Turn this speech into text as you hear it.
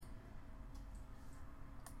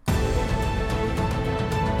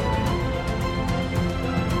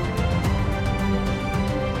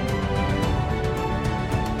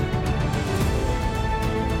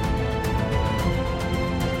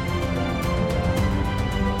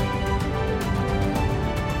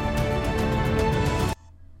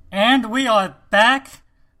And we are back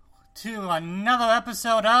to another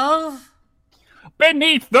episode of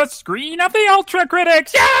Beneath the Screen of the Ultra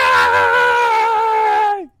Critics. Yay!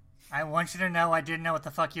 I want you to know I didn't know what the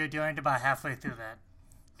fuck you were doing about halfway through that.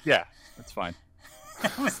 Yeah, that's fine. I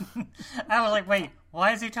was like, wait,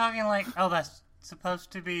 why is he talking like, oh, that's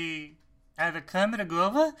supposed to be either Kermit or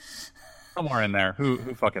Grover? Somewhere in there. Who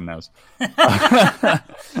fucking knows? If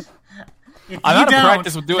I'm you out of don't,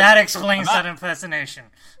 practice with doing that explains that impersonation.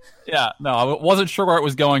 Yeah, no, I wasn't sure where it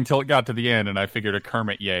was going till it got to the end, and I figured a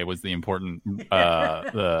Kermit yay was the important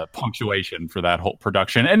the punctuation for that whole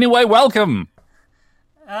production. Anyway, welcome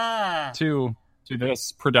to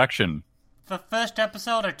this production. The first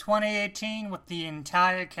episode of 2018 with the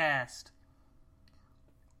entire cast.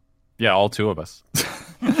 Yeah, all two of us.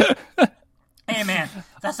 Hey man,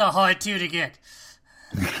 that's a hard two to get.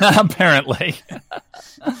 Apparently.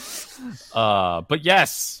 But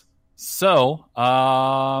yes. So,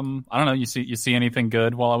 I don't know. You see anything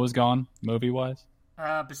good while I was gone, movie wise?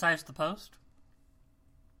 Besides The Post?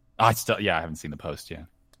 I haven't seen The Post yet.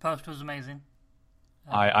 The Post was amazing.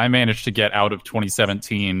 I managed to get out of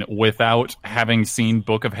 2017 without having seen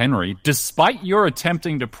Book of Henry, despite your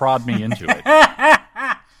attempting to prod me into it.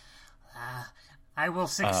 I will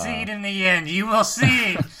succeed in the end. You will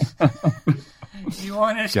see. You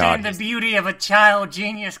understand the beauty of a child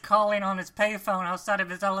genius calling on his payphone outside of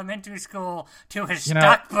his elementary school to his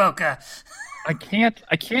stockbroker. I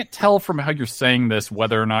can't tell from how you're saying this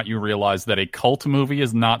whether or not you realize that a cult movie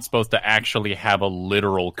is not supposed to actually have a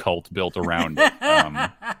literal cult built around it.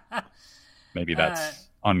 Maybe that's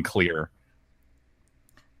unclear.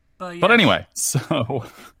 But anyway, so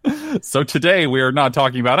today we are not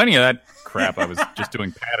talking about any of that crap. I was just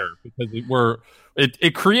doing patter because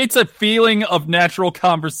it creates a feeling of natural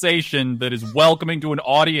conversation that is welcoming to an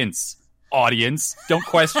audience. Audience, don't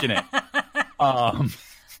question it.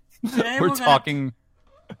 We're talking.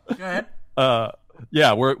 Go ahead.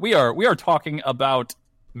 We are talking about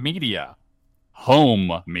media,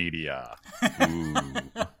 home media. Ooh.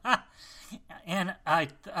 And a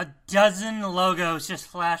dozen logos just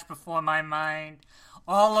flashed before my mind.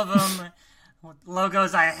 All of them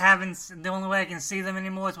logos I haven't. The only way I can see them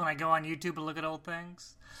anymore is when I go on YouTube and look at old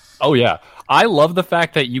things. Oh yeah, I love the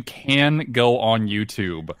fact that you can go on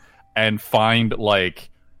YouTube and find like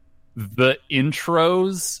the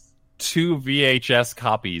intros to VHS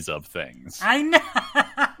copies of things. I know.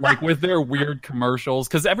 Like with their weird commercials,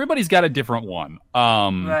 because everybody's got a different one.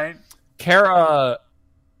 Right. Kara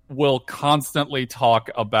will constantly talk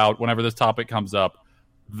about, whenever this topic comes up,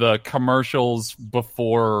 the commercials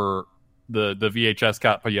before the VHS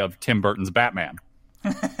copy of Tim Burton's Batman,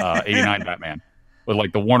 89 Batman, with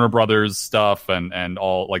like the Warner Brothers stuff and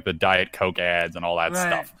all like the Diet Coke ads and all that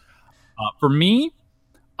stuff. For me,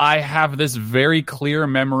 I have this very clear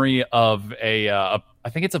memory of I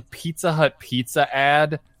think it's a Pizza Hut pizza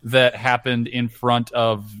ad that happened in front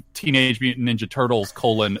of Teenage Mutant Ninja Turtles :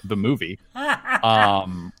 the movie.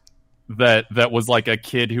 That was like a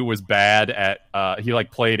kid who was bad at he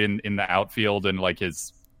like played in the outfield and like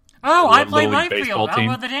his I played right field out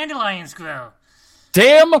where the dandelions grow.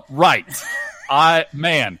 Damn right. Like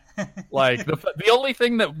the only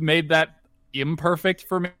thing that made that imperfect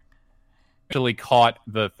for me actually caught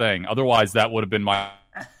the thing. Otherwise that would have been my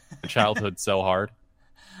childhood so hard.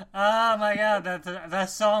 Oh my god,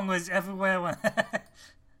 that song was everywhere when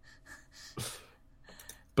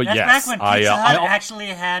But that's yes, back when Pizza Hut actually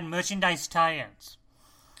had merchandise tie-ins.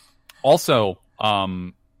 Also,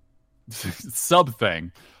 sub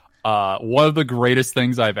thing. One of the greatest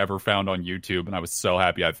things I've ever found on YouTube, and I was so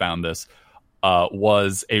happy I found this,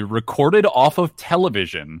 was a recorded off of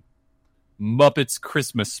television Muppets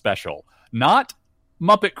Christmas special. Not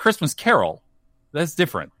Muppet Christmas Carol. That's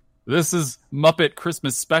different. This is Muppet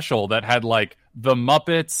Christmas special that had like the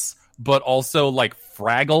Muppets, but also like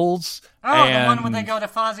Fraggles. Oh, the one where they go to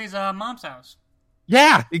Fozzie's mom's house.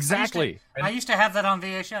 Yeah, exactly. I used to have that on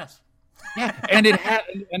VHS. Yeah, and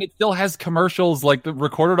it still has commercials like the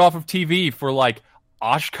recorded off of TV for like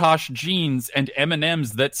Oshkosh jeans and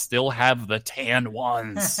M&Ms that still have the tan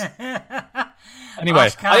ones. Anyway,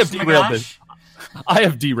 I have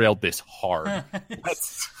derailed this hard.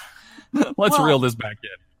 Let's reel this back in.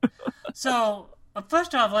 So,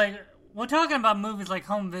 first off, like, we're talking about movies like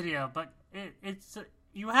home video, but it's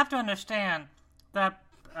you have to understand that,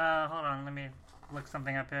 hold on, let me look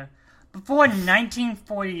something up here. Before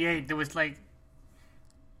 1948, there was, like,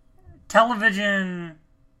 television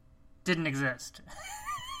didn't exist.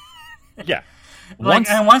 Yeah. Once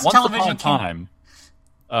television upon a time,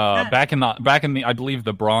 back in the I believe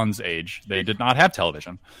the Bronze Age, they did not have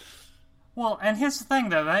television. Well, and here's the thing,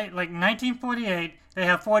 though, right? Like 1948, they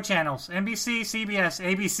have 4 channels: NBC, CBS,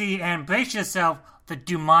 ABC, and brace yourself, the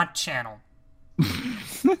Dumont Channel,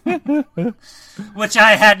 which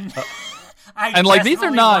I had. I And, like, these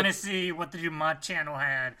are not- want to see what the Dumont Channel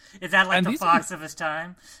had. Is that like And the these Fox of its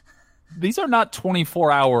time? These are not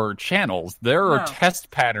 24-hour channels. There are No.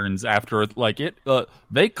 test patterns after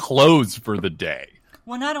they close for the day.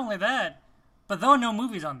 Well, not only that, but there are no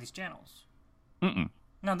movies on these channels. Mm-mm.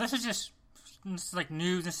 No, this is like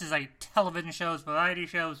news. This is like television shows, variety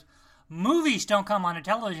shows. Movies don't come on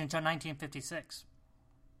television until 1956.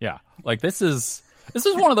 Yeah, like this is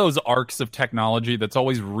one of those arcs of technology that's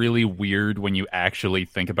always really weird when you actually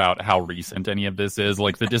think about how recent any of this is.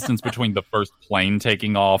 Like the distance between the first plane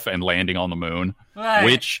taking off and landing on the moon, Right.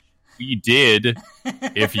 which we did.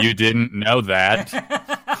 If you didn't know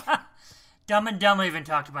that, Dumb and Dumber even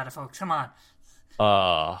talked about it, folks. Come on.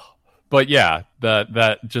 but yeah,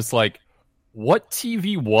 that just like what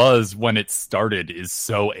TV was when it started is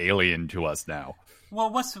so alien to us now. Well,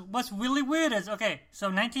 what's really weird is, okay, so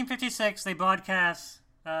 1956 they broadcast.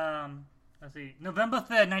 Let's see, November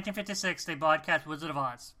 3rd, 1956 they broadcast Wizard of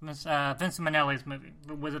Oz, Vincent Minnelli's movie,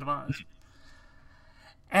 The Wizard of Oz.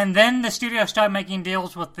 And then the studio started making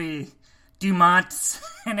deals with the Dumonts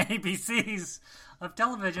and ABCs of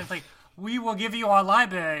television. It's like, we will give you our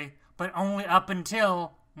library, but only up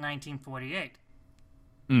until 1948.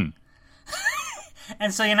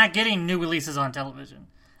 And so you're not getting new releases on television.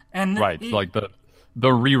 And Right, like the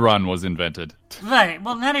rerun was invented. Right.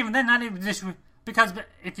 Well, not even then. Not even just because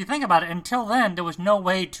if you think about it, until then there was no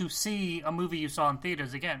way to see a movie you saw in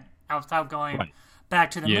theaters again without going Right.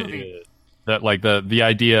 back to the movie. Yeah. That like the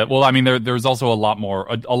idea. Well, I mean, there's also a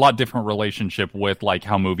lot different relationship with like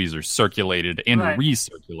how movies are circulated and Right.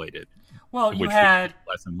 recirculated. Well, you which had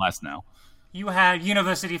less and less now.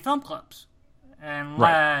 university film clubs, and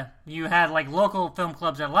Right. you had like local film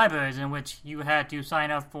clubs at libraries in which you had to sign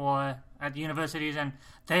up for at the universities, and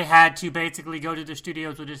they had to basically go to the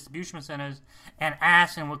studios or distribution centers and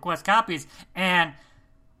ask and request copies. And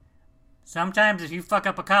sometimes if you fuck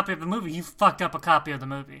up a copy of the movie, you fucked up a copy of the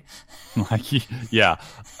movie. Like, yeah,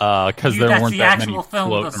 because there That's weren't the that many actual film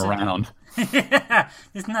floating listener. around. Yeah,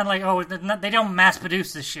 it's not like, they don't mass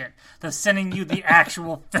produce this shit. They're sending you the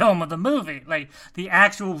actual film of the movie, like the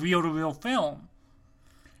actual reel-to-reel film.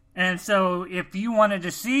 And so if you wanted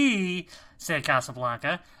to see, say,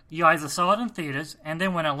 Casablanca, you either saw it in theaters, and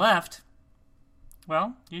then when it left,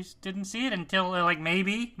 well, you just didn't see it until, like,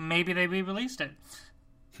 maybe they re-released it.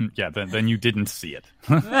 Yeah, then you didn't see it.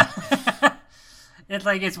 It's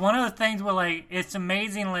like, it's one of the things where, like, it's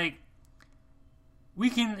amazing, like,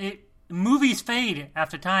 movies fade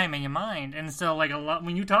after time in your mind, and so, like,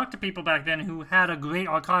 when you talk to people back then who had a great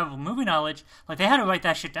archival movie knowledge, like, they had to write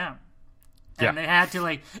that shit down. And they had to,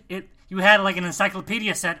 like, you had, like, an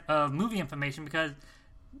encyclopedia set of movie information because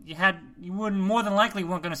you wouldn't, more than likely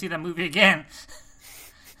weren't going to see that movie again.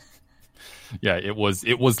 Yeah, it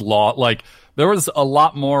was law. Like there was a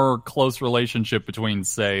lot more close relationship between,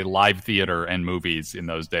 say, live theater and movies in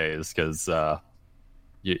those days because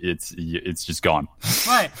it's just gone.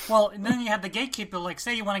 Right. Well, and then you have the gatekeeper. Like,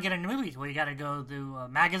 say you want to get into movies, well, you got to go to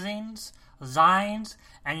magazines, zines,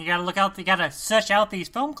 and you got to look out. You got to search out these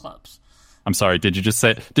film clubs. I'm sorry. Did you just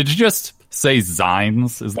say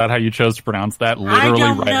zines? Is that how you chose to pronounce that? Literally,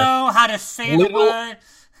 I don't know how to say the word.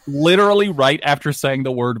 Literally right after saying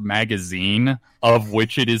the word magazine, of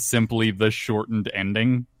which it is simply the shortened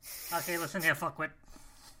ending. Okay, listen here, fuckwit.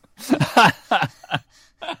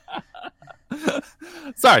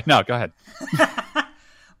 Sorry, no, go ahead.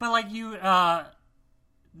 But like the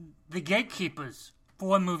gatekeepers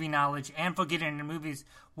for movie knowledge and for getting into movies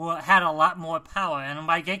had a lot more power. And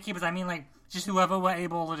by gatekeepers, I mean like just whoever were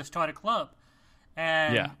able to start a club.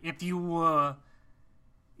 And if you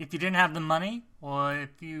didn't have the money, or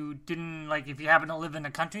if you happen to live in the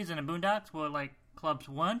countries in the boondocks where like clubs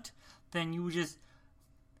weren't, then you were just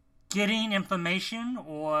getting information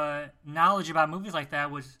or knowledge about movies like that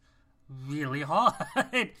was really hard.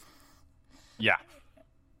 Yeah.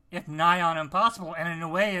 If nigh on impossible. And in a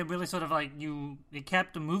way, it really sort of like it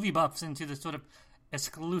kept the movie buffs into this sort of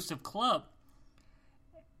exclusive club.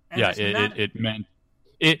 And yeah, it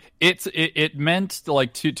meant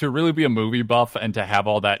like to really be a movie buff and to have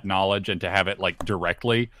all that knowledge and to have it like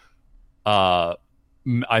directly. I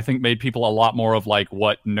think made people a lot more of like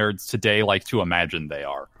what nerds today like to imagine they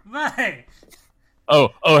are. Right. Oh,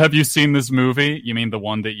 have you seen this movie? You mean the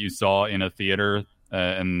one that you saw in a theater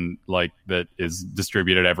and like that is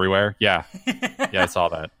distributed everywhere? Yeah. Yeah, I saw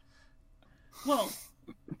that. Well,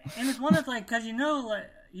 and it's one of like, because like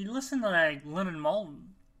you listen to like Leonard Maltin,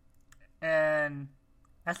 and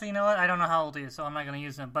Actually, you know what? I don't know how old he is, so I'm not going to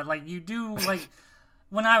use him. But, like, you do, like,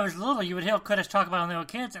 when I was little, you would hear critics talk about when they were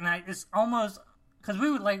kids, and it's almost, because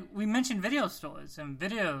we mentioned video stores and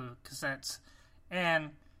video cassettes,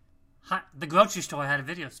 and the grocery store had a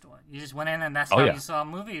video store. You just went in, and that's how you saw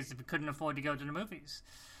movies if you couldn't afford to go to the movies.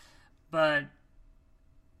 But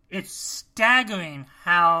it's staggering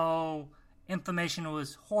how information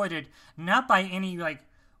was hoarded, not by any, like,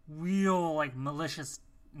 real, like, malicious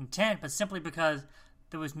intent, but simply because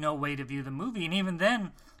there was no way to view the movie. And even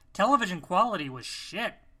then, television quality was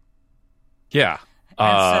shit. Yeah.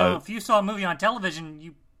 And so if you saw a movie on television,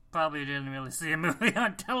 you probably didn't really see a movie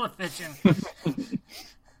on television.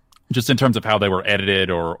 Just in terms of how they were edited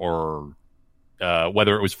or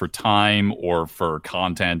whether it was for time or for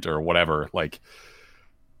content or whatever. Like,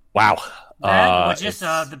 wow. That was just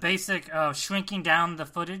the basic shrinking down the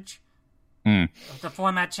footage. The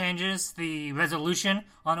format changes, the resolution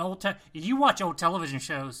on you watch old television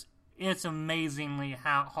shows, it's amazingly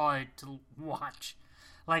hard to watch.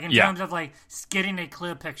 Like, in terms of, like, getting a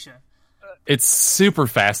clear picture. It's super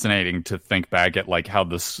fascinating to think back at, like, how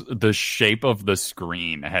the shape of the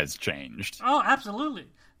screen has changed. Oh, absolutely.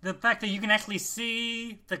 The fact that you can actually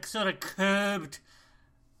see the sort of curved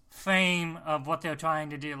frame of what they're trying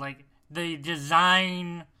to do. Like, they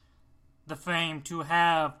design the frame to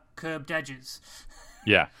have curved edges.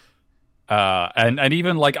 Yeah. And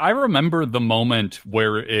even, like, I remember the moment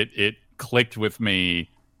where it clicked with me,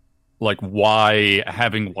 like, why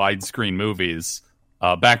having widescreen movies,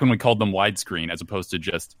 back when we called them widescreen as opposed to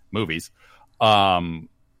just movies, why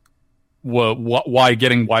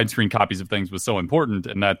getting widescreen copies of things was so important,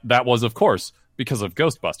 and that was, of course, because of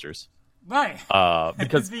Ghostbusters. Right.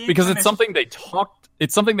 Because it's something they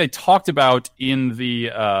talked about in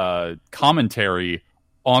the commentary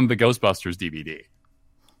on the Ghostbusters DVD.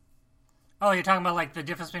 Oh, you're talking about, like, the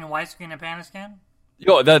difference between a widescreen and Panoscan?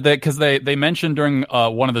 Yo, because they mentioned during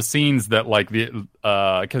one of the scenes that, like,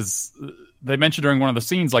 because they mentioned during one of the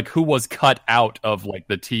scenes, like, who was cut out of, like,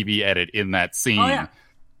 the TV edit in that scene. Oh, yeah.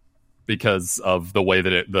 Because of the way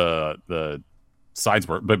that the sides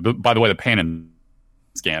were, but by the way, the pan and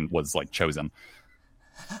scan was, like, chosen.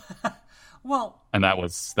 Well, and that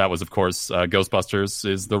was of course, Ghostbusters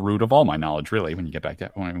is the root of all my knowledge, really, when you get back to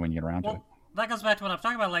when you get around to it. That goes back to what I'm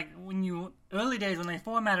talking about. Like, early days when they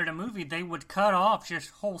formatted a movie, they would cut off just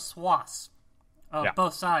whole swaths of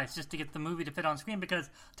both sides just to get the movie to fit on screen, because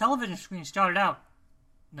television screens started out,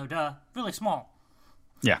 really small.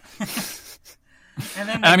 Yeah. And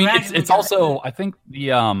then I mean, it's also, I think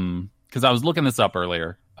because I was looking this up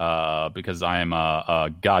earlier, because I am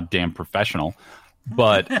a goddamn professional,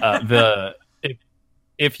 but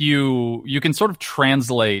if you can sort of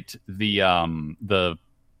translate the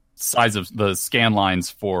size of the scan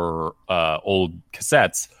lines for old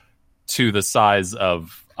cassettes to the size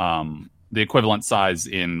of the equivalent size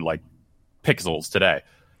in, like, pixels today,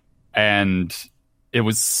 and it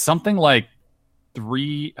was something like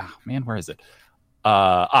where is it?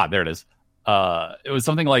 There it is. It was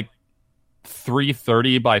something like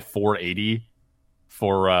 330 by 480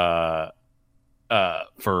 for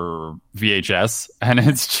VHS, and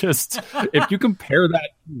it's just, if you compare that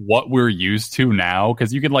to what we're used to now,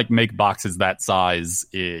 because you can, like, make boxes that size,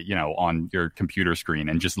 on your computer screen,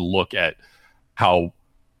 and just look at how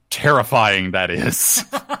terrifying that is.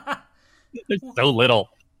 There's so little.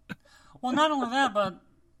 Well, not only that, but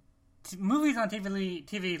movies on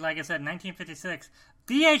TV, like I said, 1956,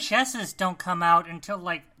 VHSs don't come out until,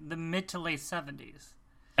 like, the mid to late 70s.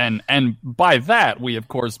 And by that, we, of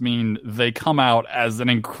course, mean they come out as an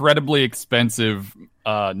incredibly expensive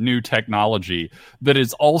new technology that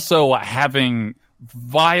is also having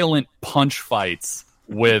violent punch fights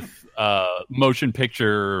with motion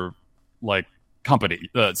picture, like,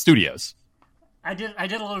 studios. I did a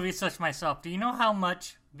little research myself. Do you know how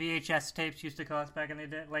much VHS tapes used to cost back in the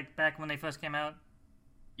day, like back when they first came out?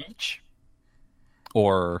 Each?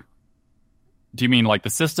 Or do you mean, like, the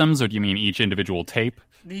systems, or do you mean each individual tape?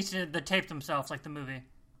 The tape themselves, like the movie.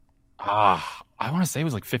 I want to say it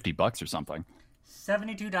was like $50 or something.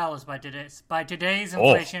 $72 by today's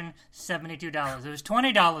inflation. $72. It was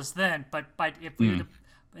 $20 then, but if we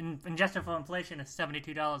adjusted for inflation, it's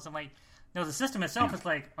 $72. I'm like, no, the system itself is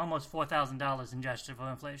like almost $4,000 adjusted for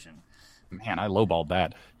inflation. Man, I lowballed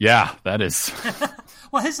that. Yeah, that is.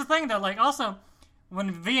 Well, here's the thing, though. Like, also,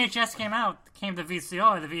 when VHS came the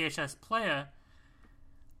VCR, the VHS player,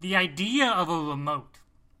 the idea of a remote.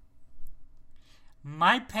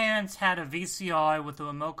 My parents had a VCR with a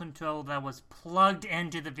remote control that was plugged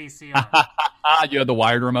into the VCR. You had the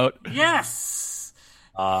wired remote? Yes!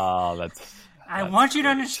 I want you to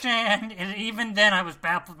understand, and even then I was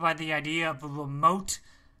baffled by the idea of a remote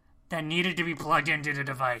that needed to be plugged into the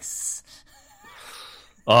device.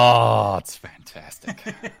 Oh, it's fantastic.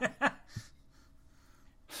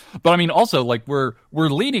 But I mean, also, like we're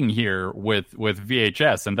leading here with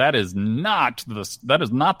VHS, and that is not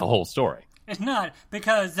the whole story. It's not,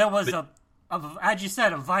 because there was as you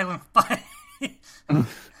said, a violent fight.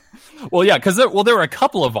 Well, yeah, because there were a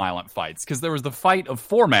couple of violent fights, because there was the fight of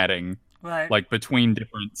formatting, right, like between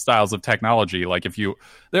different styles of technology. Like if you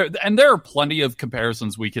there are plenty of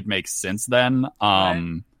comparisons we could make since then.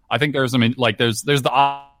 Right. I think there's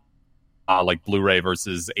the like Blu-ray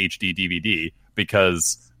versus HD DVD,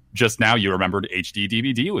 because just now you remembered HD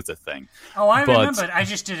DVD was a thing. Oh, I remembered. I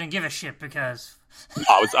just didn't give a shit because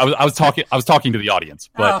I was talking to the audience,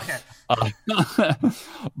 but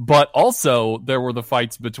but also there were the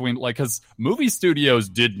fights between, like, because movie studios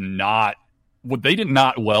did not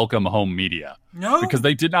welcome home media. No, because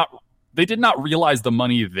they did not realize the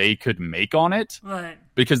money they could make on it. Right.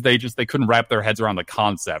 Because they couldn't wrap their heads around the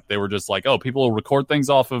concept. They were just like, oh, people will record things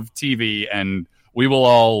off of TV and we will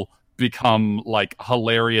all become like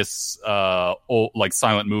hilarious like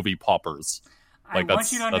silent movie paupers. Like I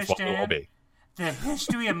want you to that's what understand, we'll be. the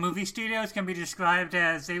history of movie studios can be described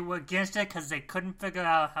as they were against it because they couldn't figure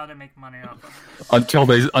out how to make money off of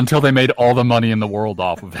it. Until they made all the money in the world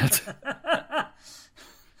off of it.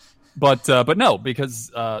 But no,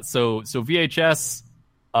 because so VHS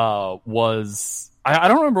was, I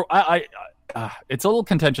don't remember, it's a little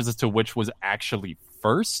contentious as to which was actually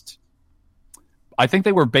first. I think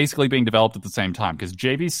they were basically being developed at the same time, because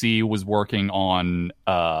JVC was working on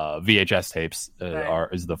VHS tapes, right,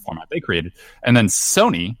 is the format they created, and then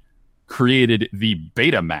Sony created the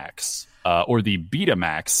Betamax, or the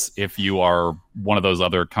Betamax, if you are one of those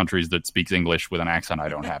other countries that speaks English with an accent I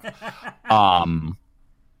don't have.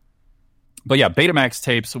 But yeah, Betamax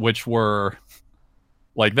tapes, which were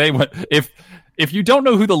like, if you don't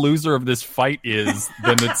know who the loser of this fight is,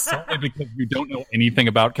 then it's solely because you don't know anything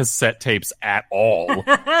about cassette tapes at all.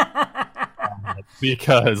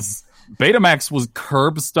 Because Betamax was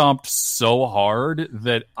curb stomped so hard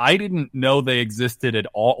that I didn't know they existed at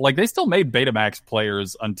all. Like, they still made Betamax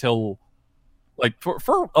players until, like,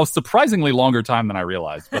 for a surprisingly longer time than I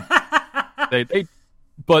realized. But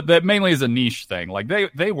but that mainly is a niche thing. Like,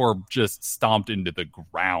 they were just stomped into the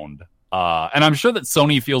ground. And I'm sure that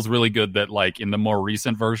Sony feels really good that, like, in the more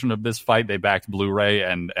recent version of this fight, they backed Blu-ray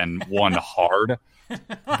and won hard.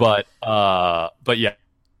 But yeah,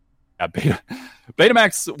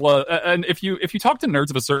 Betamax was, and if you talk to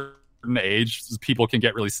nerds of a certain age, people can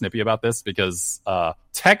get really snippy about this, because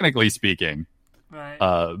technically speaking, right,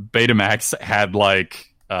 Betamax had like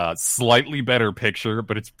slightly better picture,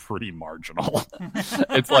 but it's pretty marginal.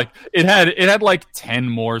 It's like it had like 10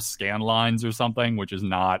 more scan lines or something, which is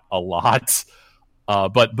not a lot.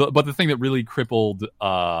 But the thing that really crippled,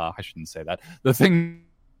 I shouldn't say that. The thing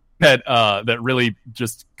that really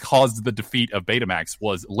just caused the defeat of Betamax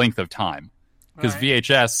was length of time, because right,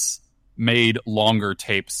 VHS made longer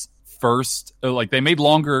tapes first. Like, they made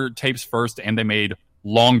longer tapes first, and they made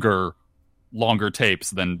longer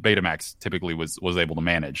tapes than Betamax typically was able to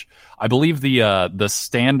manage. I believe the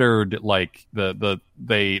standard, like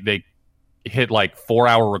they hit like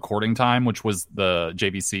 4-hour recording time, which was the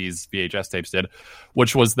JVC's VHS tapes did,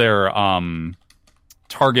 which was their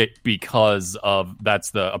target, because of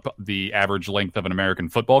that's the average length of an American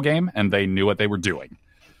football game, and they knew what they were doing.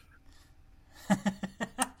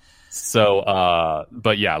 So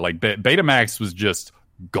but yeah, like Betamax was just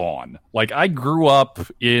gone. Like, I grew up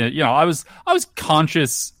in, I was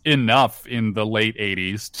conscious enough in the late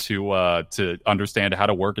 80s to understand how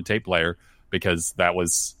to work a tape player, because that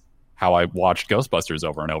was how I watched Ghostbusters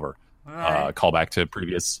over and over. Right. Call back to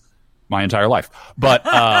my entire life. But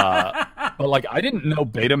but like, I didn't know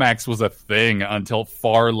Betamax was a thing until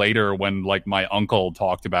far later, when like my uncle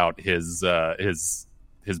talked about his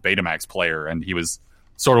Betamax player, and he was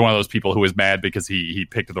sort of one of those people who was mad because he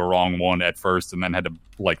picked the wrong one at first, and then had to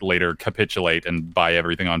like later capitulate and buy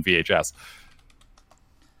everything on VHS.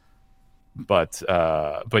 But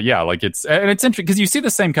yeah, like, it's interesting, because you see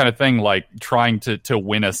the same kind of thing, like trying to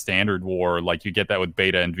win a standard war. Like, you get that with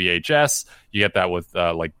Beta and VHS, you get that with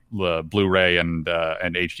like the Blu-ray and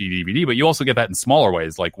HD DVD, but you also get that in smaller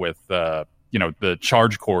ways, like with the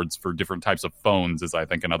charge cords for different types of phones is, I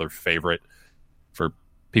think, another favorite for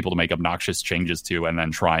people to make obnoxious changes to, and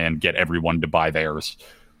then try and get everyone to buy theirs.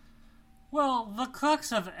 Well, the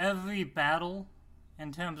crux of every battle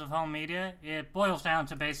in terms of home media, it boils down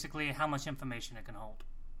to basically how much information it can hold.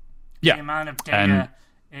 Yeah, the amount of data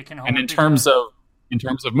it can hold. And in terms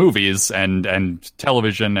of movies and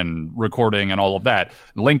television and recording and all of that,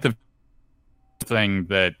 length of thing,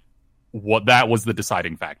 that was the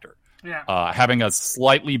deciding factor. Yeah. Having a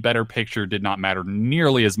slightly better picture did not matter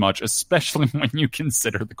nearly as much, especially when you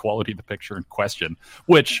consider the quality of the picture in question,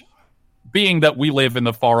 which, being that we live in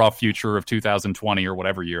the far-off future of 2020 or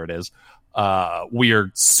whatever year it is, we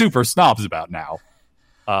are super snobs about now.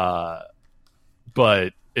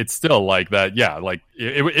 But it's still like that. Yeah, like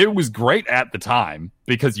it was great at the time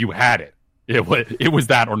because you had it. It was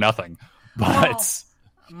that or nothing. But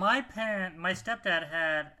my stepdad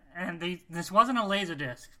had, and this wasn't a laser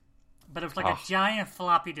disc, but it was like a giant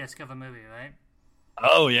floppy disk of a movie, right?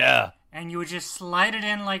 Oh yeah. And you would just slide it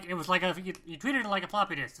in like it was like you treated it like a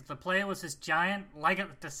floppy disk. The player was this giant,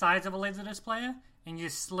 like the size of a laser disc player, and you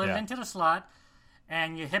slid it into the slot,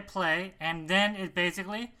 and you hit play, and then it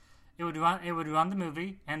would run the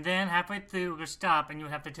movie, and then halfway through it would stop, and you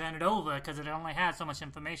would have to turn it over because it only had so much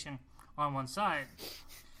information on one side.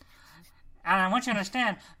 And I want you to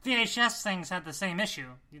understand, VHS things had the same issue.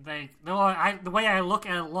 Like the way I look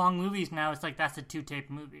at long movies now, it's like that's a 2-tape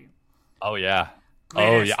movie. Oh yeah.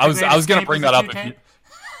 I was going to bring that up.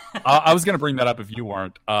 I was going to bring that up if you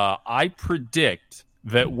weren't. I predict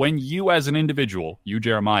that when you, as an individual, you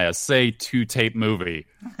Jeremiah, say 2-tape movie,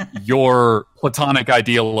 your platonic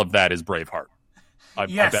ideal of that is Braveheart. I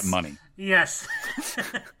bet money. Yes.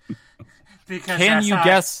 Because Can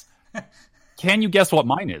you guess what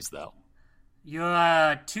mine is though? Your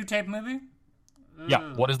 2-tape movie? Ooh.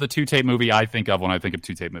 Yeah. What is the 2-tape movie I think of when I think of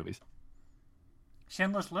 2-tape movies?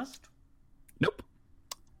 Schindler's List? Nope.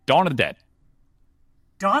 Dawn of the Dead.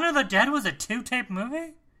 Dawn of the Dead was a 2-tape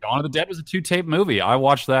movie? Dawn of the Dead was a 2-tape movie. I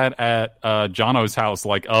watched that at Jono's house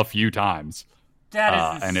like a few times.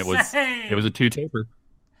 That is and it was a 2-taper.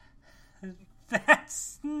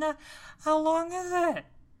 That's not... How long is it?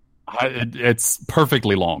 It's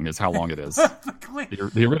perfectly long is how long it is.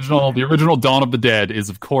 The original Dawn of the Dead is,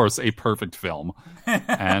 of course, a perfect film.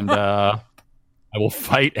 And I will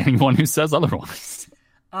fight anyone who says otherwise.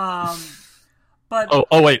 But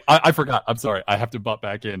Oh wait, I forgot. I'm sorry. I have to butt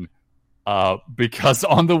back in. Because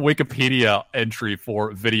on the Wikipedia entry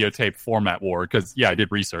for videotape format war, because I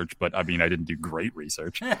did research, but I mean I didn't do great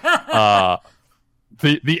research. The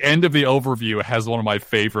end of the overview has one of my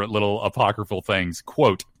favorite little apocryphal things.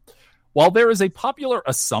 Quote, while there is a popular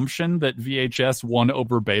assumption that VHS won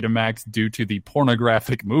over Betamax due to the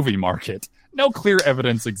pornographic movie market, no clear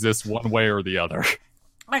evidence exists one way or the other.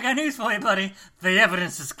 I got news for you, buddy. The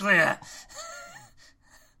evidence is clear.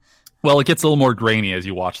 Well, it gets a little more grainy as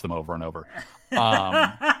you watch them over and over.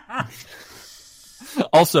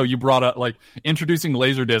 Also, you brought up, like, introducing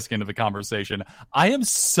Laserdisc into the conversation. I am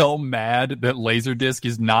so mad that Laserdisc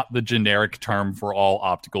is not the generic term for all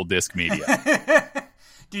optical disc media.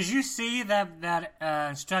 Did you see that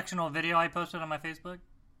instructional video I posted on my Facebook?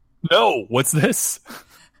 No, what's this?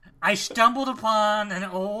 I stumbled upon an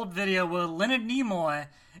old video where Leonard Nimoy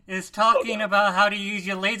is talking about how to use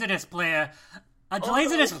your Laserdisc player. A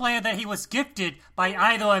Laserdisc player that he was gifted by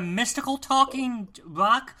either a mystical talking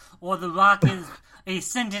rock or the rock is a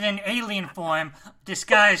sentient alien form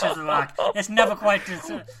disguised as a rock. It's never quite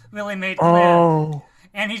really made clear.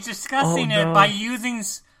 And he's discussing it by using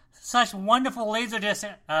such wonderful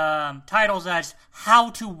Laserdisc titles as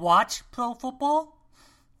How to Watch Pro Football.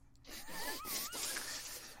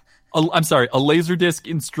 I'm sorry, a Laserdisc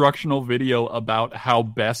instructional video about how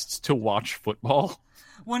best to watch football?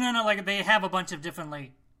 Well, no, like, they have a bunch of different,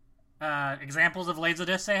 like, examples of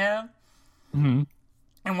Laserdiscs they have. Mm-hmm.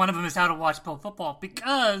 And one of them is How to Watch Pro Football.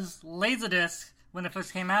 Because Laserdisc, when it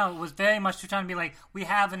first came out, was very much trying to be like, we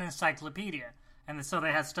have an encyclopedia. And so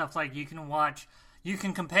they had stuff like you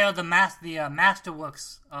can compare the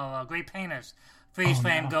masterworks of great painters, freeze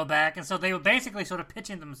frame, go back. And so they were basically sort of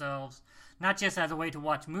pitching themselves, not just as a way to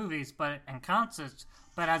watch movies and concerts,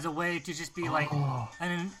 but as a way to just be like...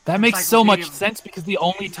 That makes so much sense, because the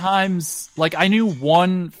only times... Like, I knew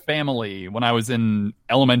one family when I was in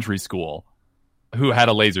elementary school who had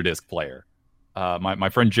a Laserdisc player. My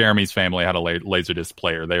friend Jeremy's family had a Laserdisc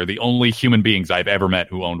player. They're the only human beings I've ever met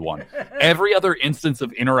who owned one. Every other instance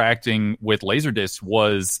of interacting with Laserdiscs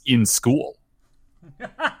was in school.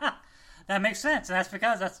 That makes sense. That's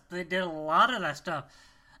because they did a lot of that stuff.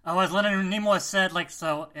 As Leonard Nimoy said, like,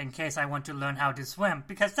 so in case I want to learn how to swim,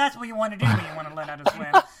 because that's what you want to do when you want to learn how to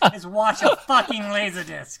swim, is watch a fucking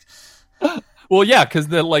Laserdisc. Well, yeah, because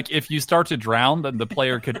if you start to drown, then the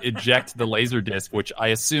player could eject the Laserdisc, which I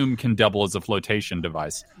assume can double as a flotation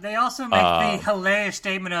device. They also make the hilarious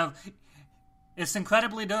statement of, it's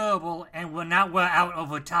incredibly durable and will not wear out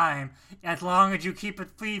over time as long as you keep it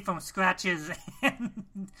free from scratches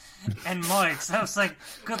and marks. So it's like,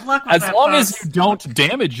 good luck with that. As long as you don't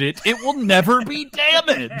damage it, it will never be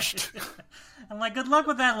damaged. I'm like, good luck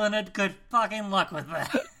with that, Leonard. Good fucking luck with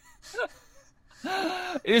that.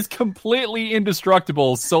 It is completely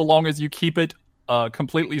indestructible so long as you keep it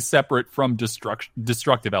completely separate from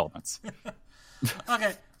destructive elements.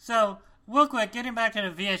 Okay, so real quick, getting back to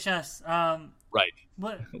the VHS. Right.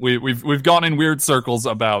 What, We've gone in weird circles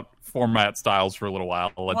about format styles for a little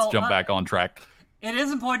while. Let's jump back on track. It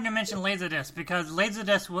is important to mention Laserdisc because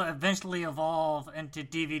Laserdisc will eventually evolve into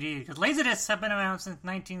DVD because Laserdiscs have been around since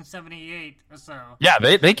 1978 or so. Yeah,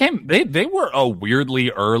 they were a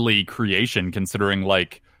weirdly early creation considering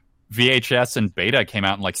like VHS and Beta came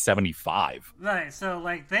out in like 75. Right, so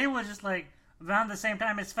like they were just like around the same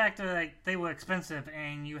time as Factor, like they were expensive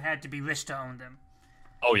and you had to be rich to own them.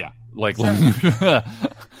 Oh yeah, like because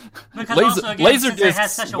also again, since it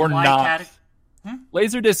has such a wide category.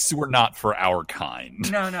 Laserdiscs were not for our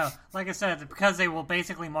kind. No. Like I said, because they were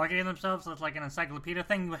basically marketing themselves as like an encyclopedia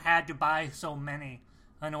thing, you had to buy so many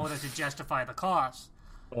in order to justify the cost.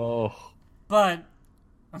 Oh. But,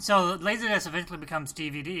 so Laserdisc eventually becomes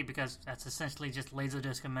DVD because that's essentially just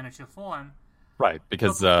Laserdisc in miniature form. Right,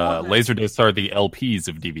 because Laserdiscs are the LPs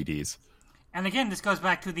of DVDs. And again, this goes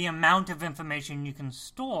back to the amount of information you can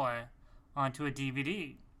store onto a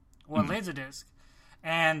DVD or Laserdisc.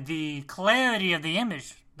 And the clarity of the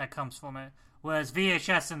image that comes from it, whereas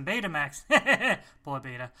VHS and Betamax, poor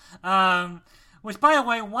Beta. Which, by the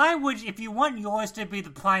way, why would if you want yours to be the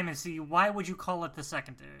primacy, why would you call it the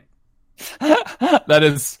secondary? That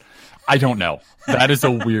is, I don't know. That is a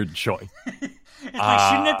weird choice. It's like,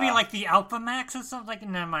 shouldn't it be like the Alpha Max or something? Like,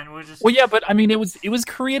 never mind. We're just... Well, yeah, but I mean, it was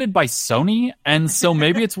created by Sony, and so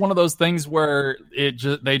maybe it's one of those things where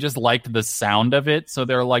they just liked the sound of it, so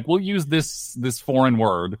they're like, we'll use this foreign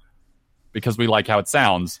word because we like how it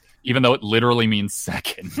sounds, even though it literally means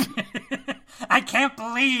second. I can't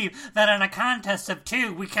believe that in a contest of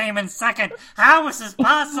 2, we came in second. How is this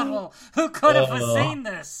possible? Who could have foreseen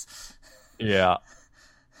this? Yeah.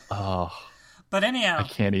 Oh. But anyhow, I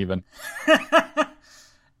can't even.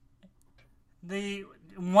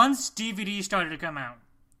 Once DVD started to come out,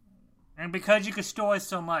 and because you could store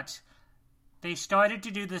so much, they started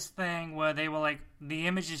to do this thing where they were like, the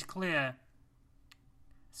image is clear,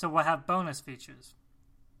 so we'll have bonus features.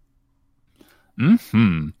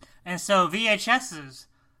 Mm-hmm. And so VHSs,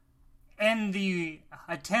 in the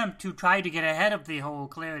attempt to try to get ahead of the whole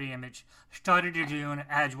clarity image, started to do,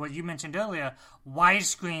 as what you mentioned earlier,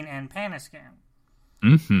 widescreen and Panoscan.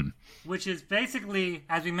 Mm-hmm. Which is basically,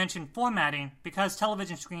 as we mentioned, formatting, because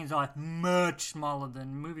television screens are much smaller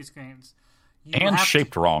than movie screens. And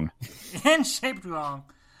shaped wrong. And shaped wrong.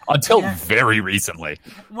 Until very recently.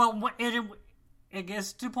 Well, it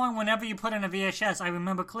gets to the point whenever you put in a VHS, I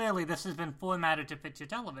remember clearly this has been formatted to fit your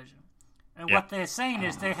television. And what they're saying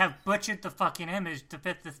is they have butchered the fucking image to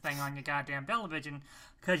fit this thing on your goddamn television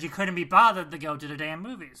because you couldn't be bothered to go to the damn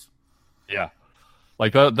movies. Yeah.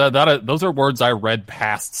 Like, those are words I read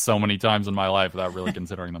past so many times in my life without really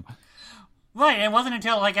considering them. Right, it wasn't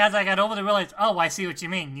until, like, as I got over to realize, oh, I see what you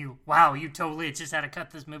mean. You totally just had to cut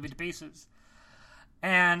this movie to pieces.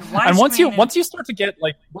 And once you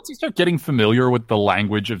start getting familiar with the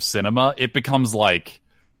language of cinema, it becomes, like,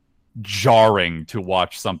 jarring to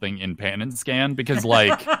watch something in pan and scan because,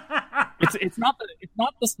 like... It's not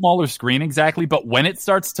the smaller screen exactly, but when it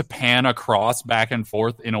starts to pan across back and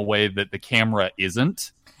forth in a way that the camera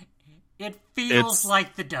isn't, it feels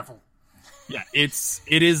like the devil. Yeah, it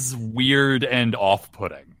is weird and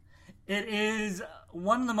off-putting. It is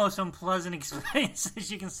one of the most unpleasant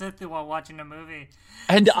experiences you can sit through while watching a movie.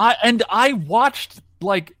 And I watched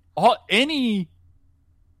like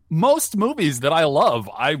most movies that I love.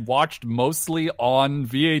 I watched mostly on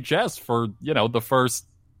VHS for the first.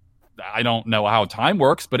 I don't know how time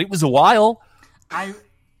works, but it was a while. The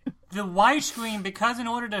widescreen, because in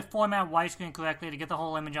order to format widescreen correctly to get the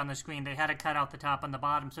whole image on the screen, they had to cut out the top and the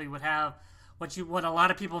bottom, so you would have what a lot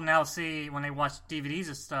of people now see when they watch DVDs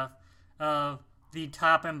and stuff. The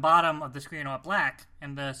top and bottom of the screen are black,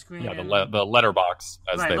 and the screen the letterbox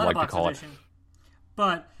as they like to call edition. It.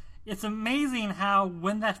 But it's amazing how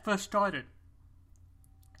when that first started,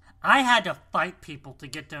 I had to fight people to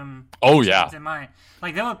get them. Oh yeah, in mind.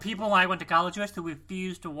 Like there were people I went to college with who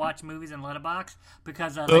refused to watch movies in letterbox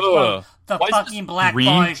because the fucking black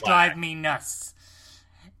bars drive me nuts.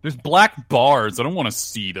 There's black bars. I don't want to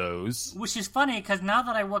see those. Which is funny because now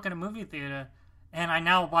that I work in a movie theater, and I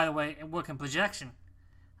now, by the way, work in projection,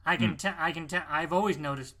 I can I've always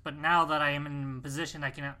noticed, but now that I am in a position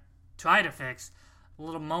I can try to fix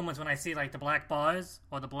little moments when I see like the black bars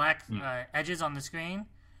or the black edges on the screen.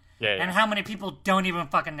 Yeah. And how many people don't even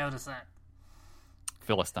fucking notice that?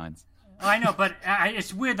 Philistines. I know, but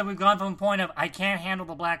it's weird that we've gone from a point of I can't handle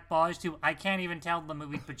the black bars to I can't even tell the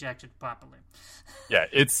movie projected properly. Yeah,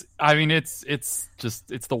 it's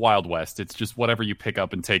the Wild West. It's just whatever you pick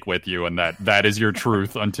up and take with you, and that is your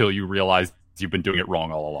truth until you realize you've been doing it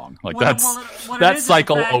wrong all along. Like that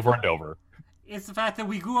cycle over and over. It's the fact that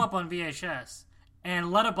we grew up on VHS, and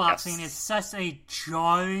letterboxing is such a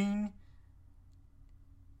jarring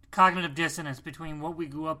cognitive dissonance between what we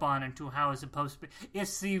grew up on and to how it's supposed to be.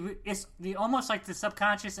 It's the almost like the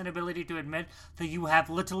subconscious inability to admit that you have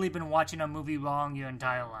literally been watching a movie wrong your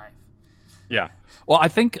entire life. Yeah. Well, I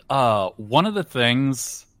think one of the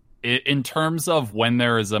things in terms of when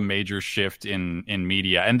there is a major shift in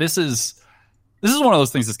media, and this is one of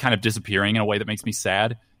those things that's kind of disappearing in a way that makes me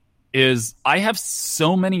sad, is I have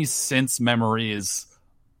so many sense memories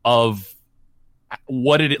of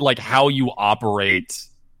like how you operate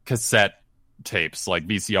cassette tapes, like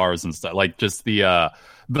VCRs and stuff, like just the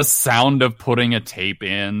sound of putting a tape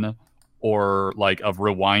in, or like of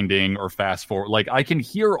rewinding or fast forward. Like I can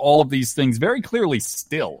hear all of these things very clearly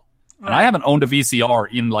still, and I haven't owned a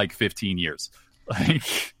VCR in like 15 years.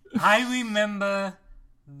 Like I remember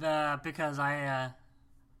because I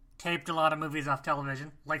taped a lot of movies off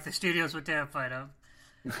television, like the studios were terrified of.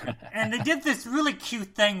 And they did this really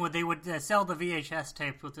cute thing where they would sell the VHS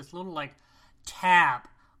tapes with this little like tab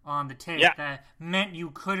on the tape that meant you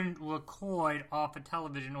couldn't record off a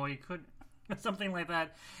television, or you couldn't, something like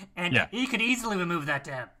that. And you could easily remove that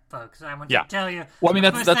tab, folks. I want to tell you. Well, I mean,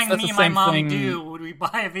 the that's first thing the me and same my mom thing. do when we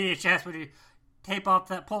buy a VHS, would you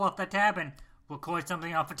pull off that tab and record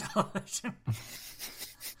something off a television.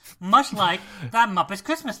 Much like that Muppets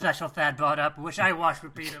Christmas special Thad brought up, which I watched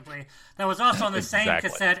repeatedly. That was also on the same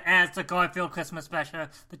cassette as the Garfield Christmas special,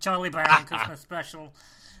 the Charlie Brown Christmas special.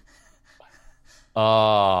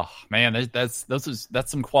 Man, that's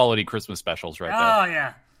some quality Christmas specials right there. Oh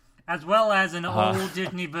yeah, as well as an old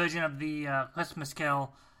Disney version of the Christmas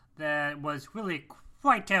Carol that was really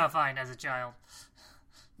quite terrifying as a child.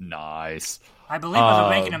 Nice. I believe it was a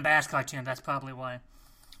Rankin and Bass cartoon. That's probably why.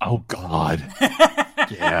 Oh God.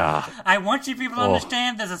 Yeah. I want you people to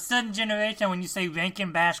understand. There's a certain generation when you say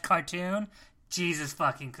Rankin Bass cartoon. Jesus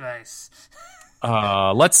fucking Christ.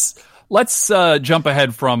 Let's jump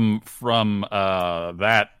ahead from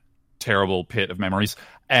that terrible pit of memories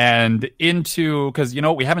and into, because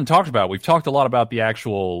we haven't talked about. We've talked a lot about the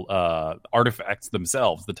actual artifacts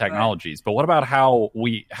themselves, the technologies. Right. But what about how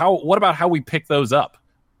we pick those up?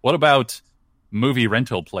 What about movie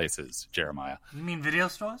rental places, Jeremiah? You mean video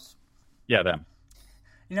stores? Yeah, them.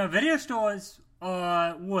 Video stores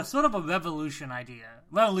were sort of a revolutionary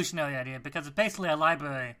idea, because it's basically a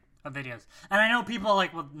library of videos. And I know people are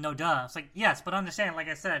like, well, no duh. It's like, yes, but understand, like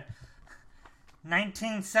I said,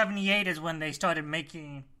 1978 is when they started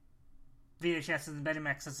making VHSs and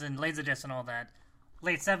Betamaxes and Laserdiscs and all that.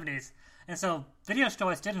 Late 70s. And so video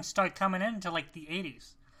stores didn't start coming in until like the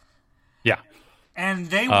 80s. Yeah. And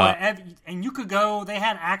they were, and you could go, they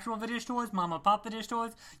had actual video stores, mom and pop video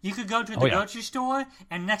stores. You could go to the grocery store,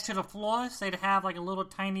 and next to the floors, they'd have like a little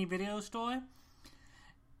tiny video store.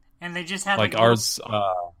 And they just had like ours,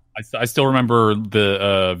 I still remember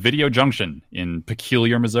the Video Junction in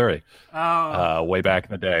Peculiar, Missouri. Way back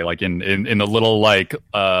in the day, like in the little like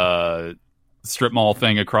strip mall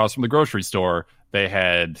thing across from the grocery store, they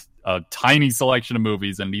had a tiny selection of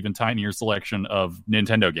movies and an even tinier selection of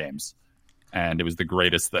Nintendo games. And it was the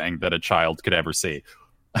greatest thing that a child could ever see.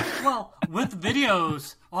 Well, with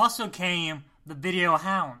videos also came the video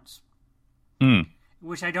hounds.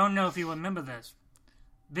 Which I don't know if you remember this.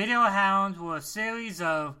 Video hounds were a series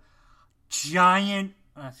of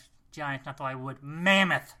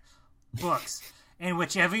mammoth books in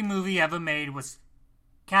which every movie ever made was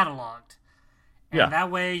cataloged. And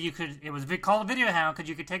that way it was called a video hound because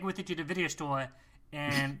you could take it with you to the video store,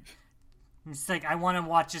 and it's like, I want to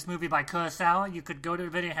watch this movie by Kurosawa. You could go to the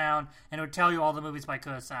Video Hound, and it would tell you all the movies by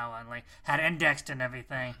Kurosawa, and like had indexed and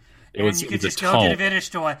everything. You could just go to the video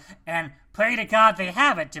store and pray to God they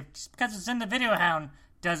have it. Just because it's in the Video Hound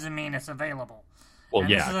doesn't mean it's available. Well,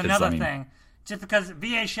 and this is another thing. Just because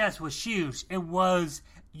VHS was huge, it was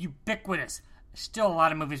ubiquitous. Still, a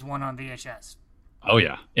lot of movies won on VHS. Oh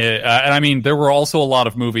yeah, and I mean, there were also a lot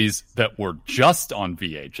of movies that were just on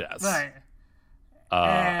VHS. Right.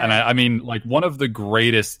 And I mean, like, one of the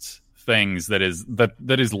greatest things that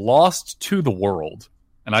is lost to the world,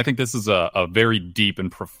 and I think this is a very deep and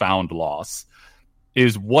profound loss,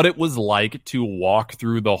 is what it was like to walk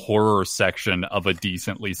through the horror section of a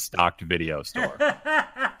decently stocked video store.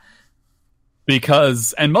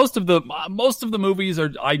 because and most of the movies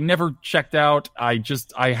are I never checked out. I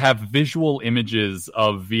have visual images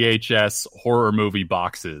of VHS horror movie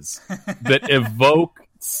boxes that evoke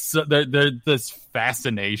this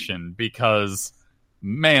fascination because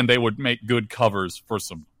man, they would make good covers for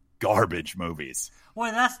some garbage movies.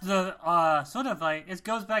 Well, that's the sort of like it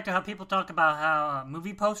goes back to how people talk about how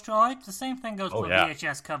movie poster art. The same thing goes for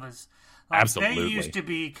VHS covers. Like, absolutely, they used to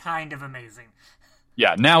be kind of amazing.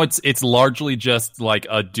 Yeah, now it's largely just like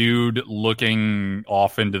a dude looking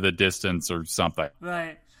off into the distance or something.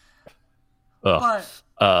 Right. Ugh.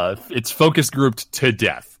 But it's focus grouped to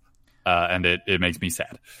death, and it makes me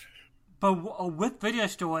sad. But with video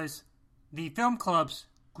stores, the film clubs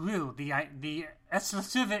grew. The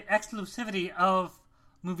exclusivity of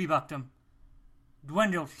movie buckdom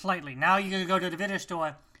dwindled slightly. Now you can go to the video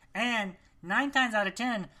store, and 9 times out of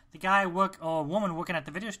 10, the guy or woman working at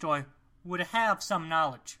the video store would have some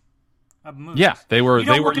knowledge of movies. Yeah, they were. You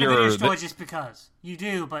don't they work were in a your. video store just because you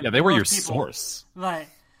do, but Yeah, they were your people, source. right?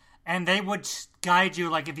 And they would guide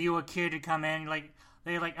you, like if you were a kid to come in, like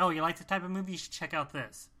they're like, "Oh, you like the type of movie? You should check out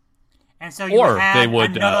this." And so you had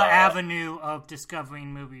another avenue of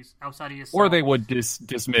discovering movies outside of yourself. Or they would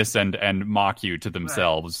dismiss and mock you to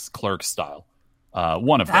themselves, right. Clerk style.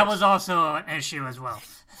 One of that those. was also an issue as well.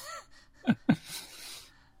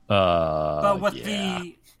 But with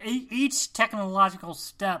each technological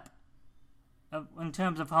step in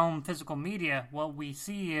terms of home physical media, what we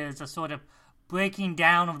see is a sort of breaking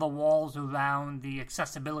down of the walls around the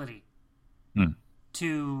accessibility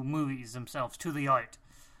to movies themselves, to the art.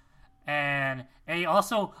 And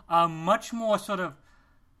also a much more sort of,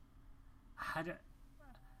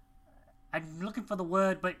 I'm looking for the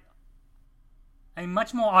word, but a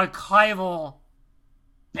much more archival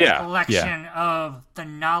collection of the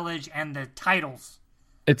knowledge and the titles.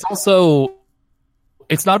 It's also,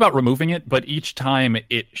 it's not about removing it, but each time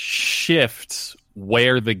it shifts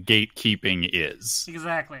where the gatekeeping is.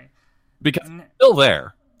 Exactly. Because it's still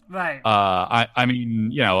there. Right. I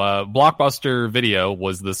mean, Blockbuster Video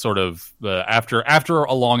was the sort of after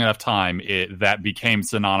a long enough time that became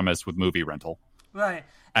synonymous with movie rental. Right.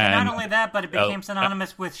 And not only that, but it became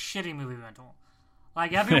synonymous with shitty movie rental.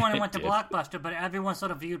 Like everyone went to Blockbuster, but everyone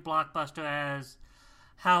sort of viewed Blockbuster as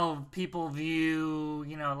how people view,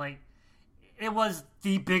 like it was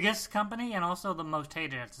the biggest company and also the most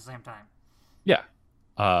hated at the same time. Yeah.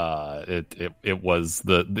 It was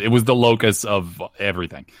the locus of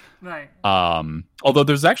everything. Right. Although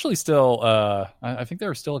there's actually still, I think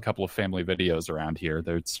there are still a couple of family videos around here.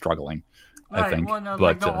 They're struggling, right. I think. Well, no,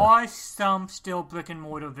 but there are some still brick and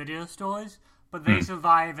mortar video stores, but they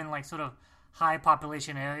survive in like sort of high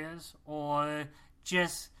population areas or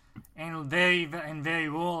just in very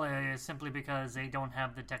rural areas simply because they don't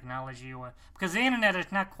have the technology or because the internet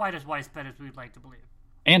is not quite as widespread as we'd like to believe.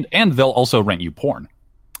 And they'll also rent you porn.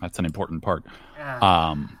 That's an important part.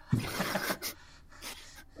 But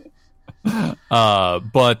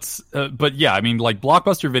yeah, I mean, like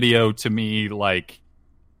Blockbuster Video to me, like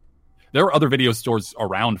there were other video stores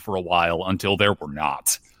around for a while until there were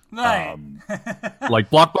not. Right. Like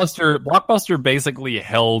Blockbuster basically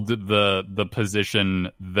held the position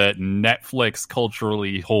that Netflix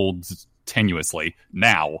culturally holds tenuously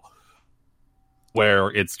now, where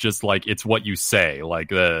it's just like it's what you say. Like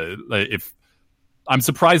if I'm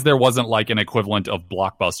surprised there wasn't like an equivalent of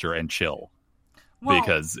Blockbuster and Chill,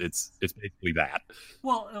 because it's basically that.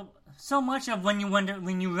 Well, so much of when you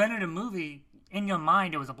rented a movie. In your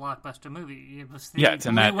mind, it was a Blockbuster movie. It was it's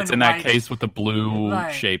in that case with the blue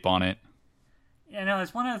shape on it.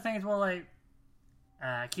 It's one of the things where, like,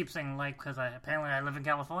 I keep saying like because apparently I live in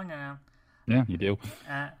California now. Yeah, you do.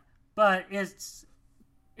 But it's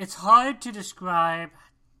hard to describe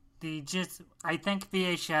I think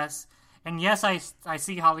VHS, and yes, I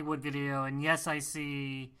see Hollywood Video, and yes, I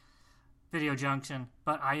see Video Junction,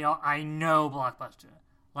 but I know Blockbuster.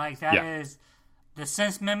 Like, that is the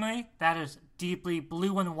sense memory, that is deeply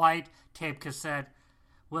blue and white tape cassette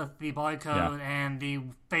with the barcode and the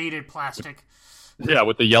faded plastic. Yeah,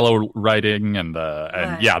 with the yellow writing and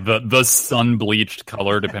the sun bleached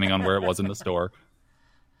color depending on where it was in the store.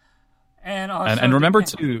 And also and remember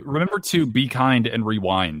to be kind and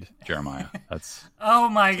rewind, Jeremiah. That's oh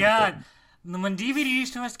my god. When DVDs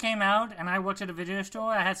first came out and I worked at a video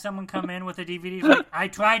store, I had someone come in with a DVD. Like, I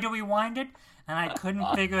tried to rewind it and I couldn't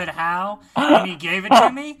figure it how, and he gave it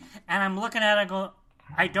to me, and I'm looking at it, I go,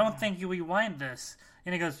 I don't think you rewind this.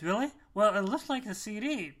 And he goes, really? Well, it looks like a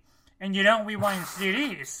CD. and you don't rewind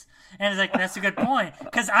CDs. And it's like, that's a good point.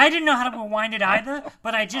 Because I didn't know how to rewind it either,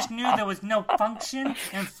 but I just knew there was no function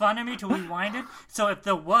in front of me to rewind it. So if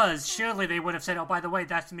there was, surely they would have said, oh, by the way,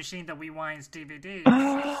 that's the machine that rewinds DVDs.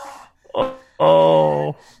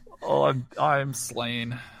 I'm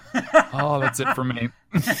slain. Oh, that's it for me.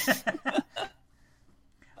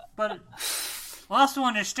 But also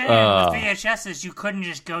understand, with VHSs, you couldn't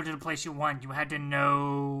just go to the place you want. You had to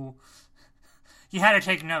know... You had to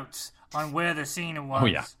take notes on where the scene was. Oh,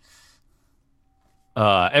 yeah.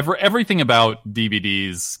 Everything about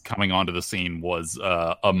DVDs coming onto the scene was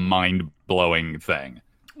a mind-blowing thing.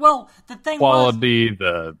 Well, the thing Quality,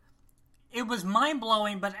 it was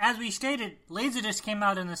mind-blowing, but as we stated, Laserdisc came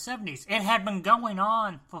out in the 70s. It had been going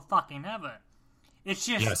on for fucking ever. It's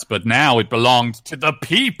just... Yes, but now it belonged to the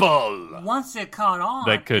people! Once it caught on,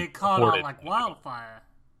 it caught on like wildfire.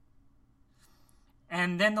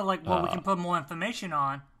 And then they're like, well, we can put more information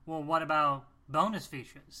on. Well, what about bonus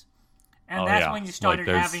features? And that's when you started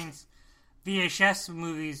having VHS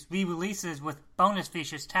movies re-releases with bonus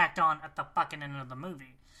features tacked on at the fucking end of the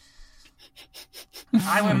movie.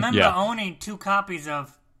 I remember owning 2 copies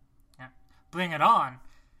of Bring It On.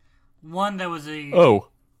 One that was a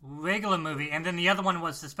regular movie, and then the other one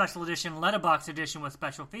was the special edition letterbox edition with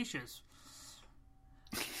special features.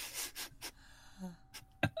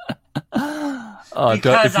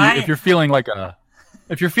 If you're feeling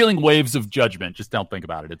if you're feeling waves of judgment, just don't think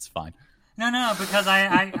about it. It's fine. No, because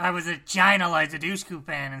I was a giant Eliza Dushku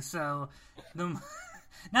fan, and so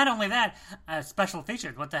not only that, special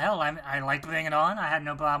features. What the hell? I like Bring It On. I had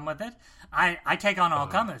no problem with it. I take on all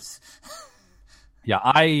comers. Yeah,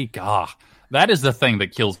 that is the thing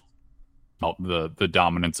that kills the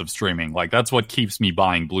dominance of streaming. Like, that's what keeps me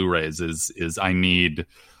buying Blu-rays is I need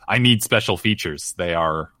special features. They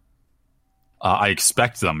are I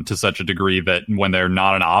expect them to such a degree that when they're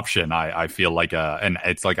not an option, I feel like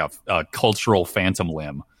it's like a cultural phantom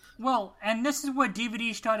limb. Well, and this is where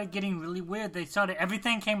DVDs started getting really weird.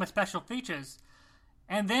 Everything came with special features.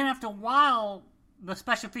 And then after a while, the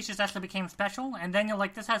special features actually became special, and then you're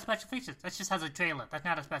like, this has special features. That just has a trailer. That's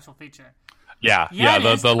not a special feature. Yeah.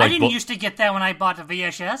 I didn't used to get that when I bought the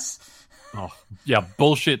VHS. Oh, yeah,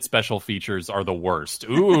 bullshit special features are the worst.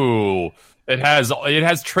 Ooh, it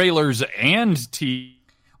has trailers and TV.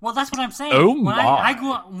 Well, that's what I'm saying. Oh, when my. I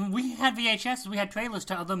grew up, when we had VHS, we had trailers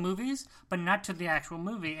to other movies, but not to the actual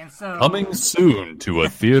movie. And so coming soon to a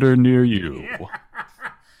theater near you. Yeah.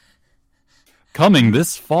 Coming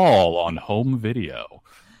this fall on home video.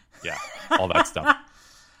 Yeah, all that stuff.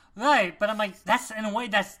 Right, but I'm like, in a way,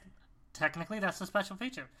 that's a special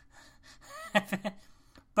feature.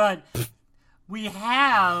 But we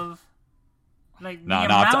have, like,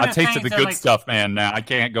 I tasted the good stuff, man. Now I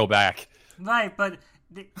can't go back. Right, but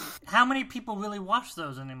how many people really watch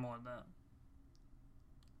those anymore, though?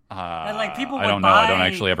 People would I don't know. I don't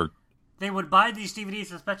actually ever. They would buy these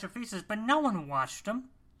DVDs as special features, but no one watched them.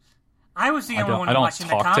 I was the only one watching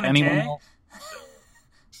the commentary.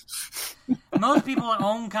 Most people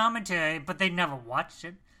own commentary, but they never watched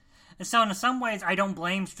it. And so in some ways, I don't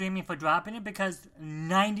blame streaming for dropping it because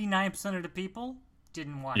 99% of the people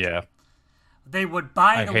didn't watch it. They would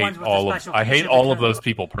buy the ones with the special features. I hate all of those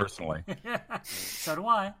people personally. So do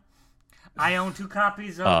I. I own 2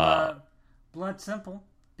 copies of Blood Simple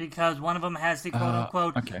because one of them has the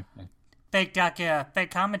quote-unquote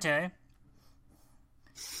fake commentary.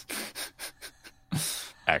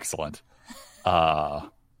 Excellent.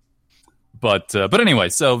 But anyway,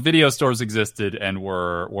 so video stores existed and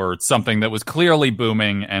were something that was clearly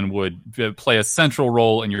booming and would play a central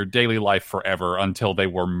role in your daily life forever until they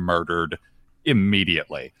were murdered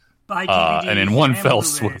immediately by DVDs and in one fell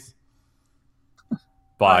swoop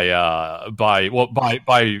by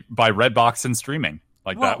Redbox and streaming.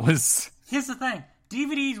 That was. Here's the thing: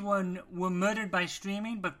 DVDs were murdered by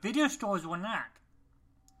streaming, but video stores were not.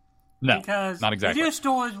 No, because not exactly. Video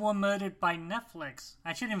stores were murdered by Netflix.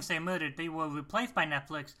 I shouldn't even say murdered. They were replaced by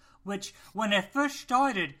Netflix, which, when it first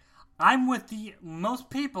started, I'm with most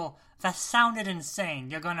people, that sounded insane.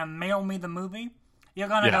 You're going to mail me the movie? You're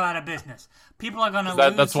going to go out of business. People are going to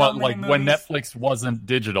lose that's so what, many like, movies. when Netflix wasn't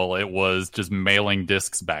digital, it was just mailing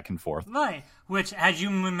discs back and forth. Right. Which, as you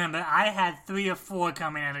remember, I had 3 or 4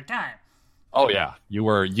 coming at a time. Oh, yeah. You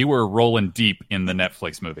were rolling deep in the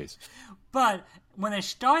Netflix movies. But when it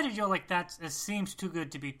started, you're like, it seems too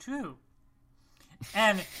good to be true.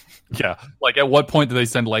 And yeah, like, at what point do they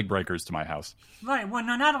send leg breakers to my house? Right. Well,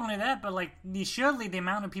 no, not only that, but like, surely the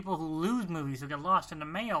amount of people who lose movies, who get lost in the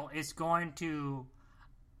mail, is going to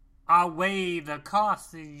outweigh the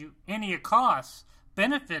cost, any cost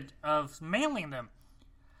benefit of mailing them.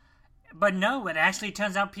 But no, it actually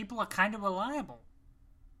turns out people are kind of reliable.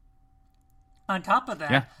 On top of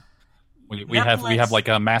that, Yeah. We have like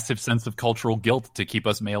a massive sense of cultural guilt to keep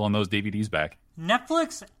us mailing those DVDs back.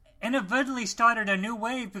 Netflix inadvertently started a new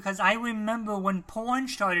wave because I remember when porn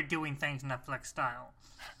started doing things Netflix style.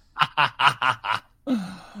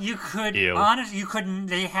 You could honestly, you couldn't.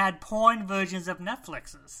 They had porn versions of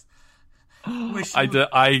Netflix's.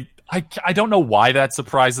 I don't know why that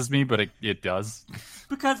surprises me, but it does.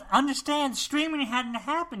 Because understand, streaming hadn't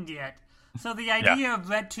happened yet, so the idea of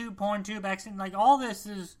RedTube, PornTube, Xn, like all this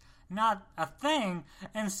is not a thing.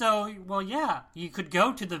 And so, well, yeah, you could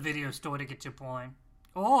go to the video store to get your porn,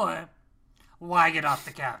 or why get off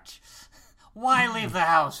the couch? Why leave the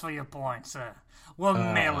house for your porn, sir? We'll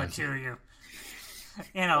mail it to you.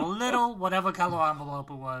 In a little, whatever color envelope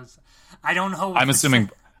it was. I don't know. I'm assuming.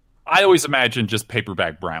 I always imagine just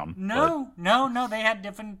paperback brown. No, they had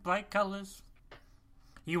different bright colors.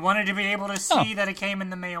 You wanted to be able to see that it came in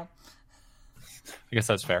the mail. I guess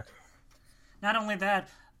that's fair. Not only that,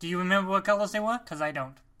 do you remember what colors they were? Because I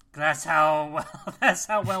don't. That's how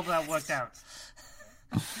well that worked out.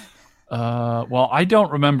 Well, I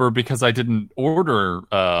don't remember because I didn't order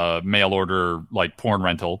mail order like porn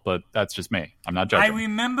rental, but that's just me. I'm not judging. I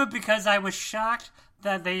remember because I was shocked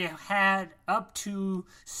that they had up to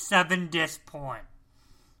 7-disc porn.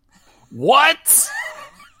 What?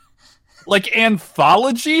 Like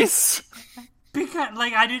anthologies? Because,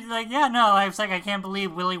 like, I did, like, yeah, no, I was like, I can't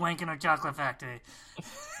believe Willy Wonka and the Chocolate Factory.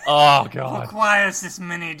 Oh, God. Requires this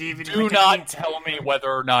many DVD. Do not tell me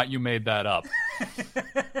whether or not you made that up.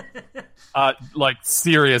 Like,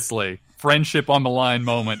 seriously. Friendship on the line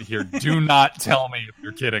moment here. Do not tell me if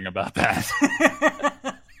you're kidding about that.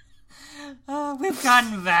 We've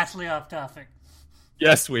gotten vastly off topic.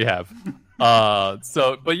 Yes, we have.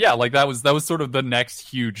 But yeah, like that was sort of the next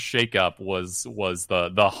huge shakeup was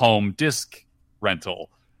the home disc rental,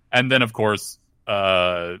 and then of course,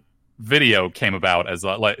 video came about as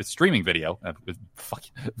like streaming video.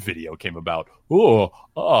 Video came about.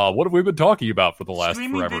 What have we been talking about for the last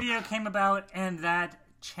streaming forever? Video came about, and that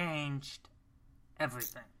changed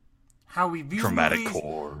everything. How we view Dramatic movies,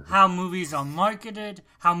 core. how movies are marketed,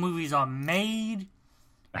 how movies are made.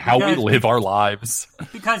 How we live our lives.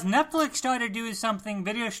 Because Netflix started doing something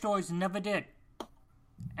video stores never did.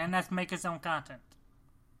 And that's make its own content.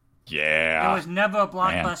 Yeah. There was never a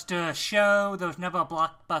blockbuster show. There was never a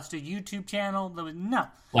blockbuster YouTube channel. There was no.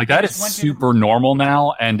 Like that is super normal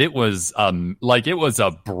now, and it was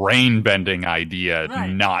a brain-bending idea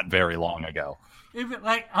not very long ago.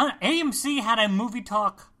 AMC had a movie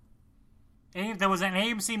talk. There was an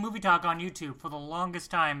AMC movie talk on YouTube for the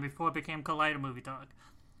longest time before it became Collider Movie Talk.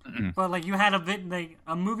 Mm-hmm. But like you had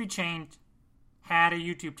a movie chain had a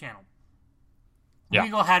YouTube channel. Yeah.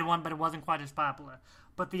 Regal had one, but it wasn't quite as popular.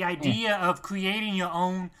 But the idea of creating your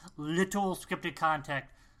own literal scripted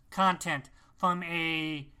content from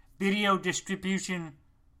a video distribution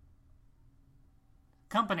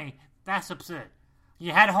company, that's absurd.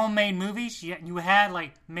 You had homemade movies. You had,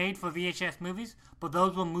 like, made for VHS movies, but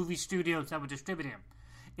those were movie studios that were distributing them.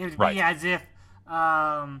 It would be as if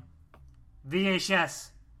VHS,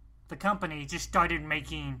 the company, just started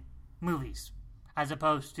making movies as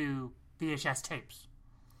opposed to VHS tapes.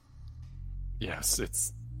 Yes,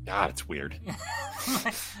 it's weird.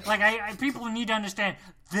 People need to understand,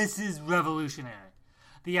 this is revolutionary.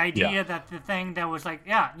 The idea that the thing that was like,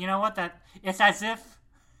 you know what, that it's as if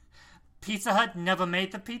Pizza Hut never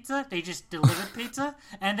made the pizza. They just delivered pizza.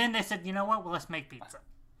 And then they said, you know what? Well, let's make pizza.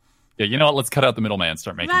 Yeah, you know what? Let's cut out the middleman and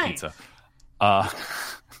start making pizza. And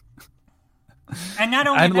not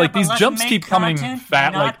only that, like, these jumps keep coming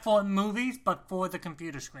fat. Not for movies, but for the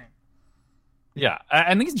computer screen. Yeah,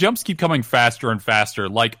 and these jumps keep coming faster and faster.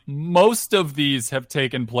 Like, most of these have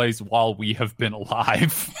taken place while we have been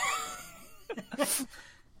alive. The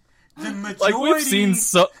majority... Like, we've seen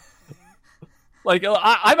so... Like,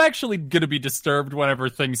 I'm actually going to be disturbed whenever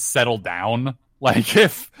things settle down. Like,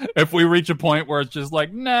 if we reach a point where it's just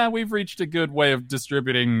like, nah, we've reached a good way of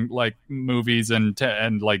distributing, like, movies and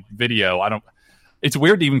like, video. It's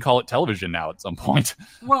weird to even call it television now at some point.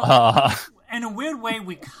 Well, in a weird way,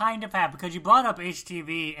 we kind of have, because you brought up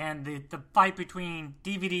HTV and the fight between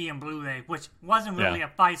DVD and Blu-ray, which wasn't really a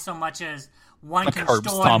fight so much as one can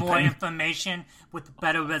store more information with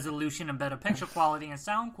better resolution and better picture quality and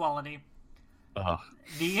sound quality.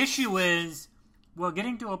 The issue is we're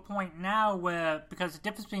getting to a point now where, because the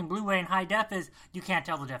difference between Blu-ray and high def is you can't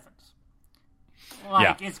tell the difference.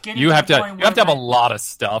 Like, it's getting you to have the to point you have to have where, a lot of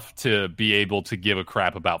stuff to be able to give a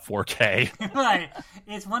crap about 4K. Right.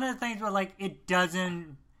 It's one of the things where, like, it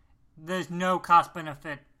doesn't there's no cost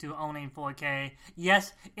benefit to owning 4K.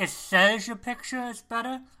 Yes, it says your picture is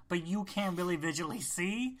better, but you can't really visually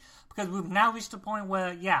see, because we've now reached a point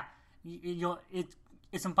where, yeah,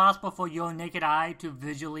 it's impossible for your naked eye to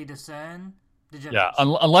visually discern the difference.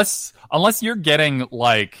 Yeah, unless you're getting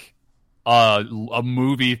like a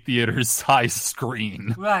movie theater size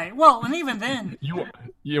screen, right? Well, and even then,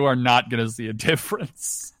 you are not going to see a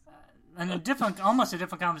difference. And almost a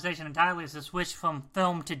different conversation entirely is the switch from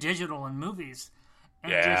film to digital in movies,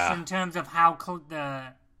 and just in terms of how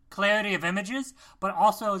the clarity of images, but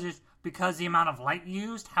also just because the amount of light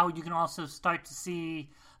used, how you can also start to see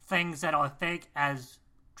things that are fake as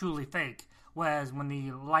truly fake. Whereas when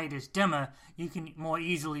the light is dimmer, you can more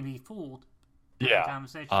easily be fooled. Yeah.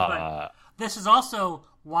 Conversation. But this is also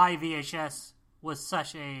why VHS was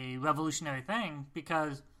such a revolutionary thing,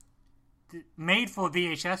 because made for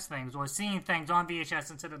VHS things, or seeing things on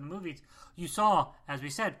VHS instead of the movies, you saw, as we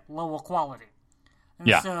said, lower quality.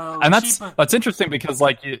 And that's interesting, because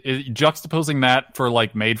like juxtaposing that for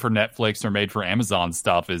like made for Netflix or made for Amazon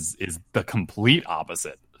stuff is the complete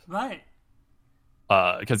opposite. Right.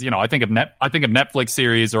 Because I think of Netflix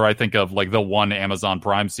series, or I think of like the one Amazon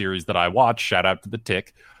Prime series that I watch. Shout out to the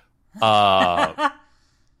Tick. And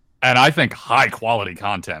I think high quality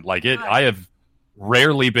content. Like it, I have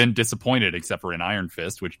rarely been disappointed, except for in Iron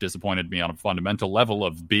Fist, which disappointed me on a fundamental level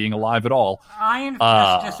of being alive at all. Iron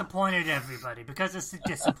Fist disappointed everybody because it's a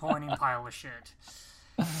disappointing pile of shit.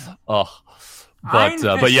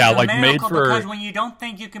 But yeah, like made for, because when you don't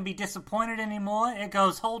think you can be disappointed anymore, it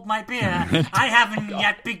goes, hold my beer. I haven't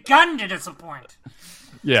yet begun to disappoint.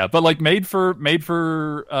 Yeah, but like made for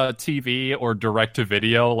TV or direct to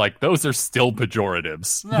video, like those are still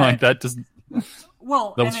pejoratives. Right. Like that just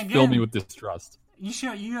those fill me with distrust. You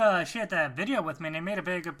shared that video with me, and it made a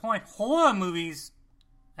very good point. Horror movies,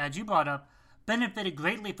 as you brought up, benefited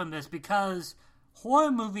greatly from this, because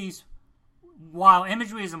horror movies, while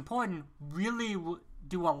imagery is important, really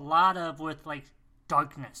do a lot of with like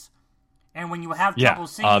darkness. And when you have trouble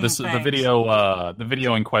seeing things, the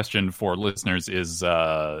video in question for listeners is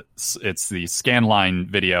it's the Scanline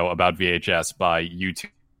video about VHS by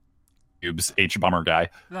YouTube's H Bummer guy.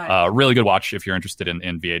 Right. Really good watch if you're interested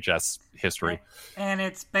in VHS history. And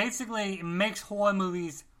it's basically, it makes horror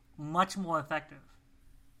movies much more effective.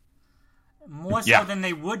 More so than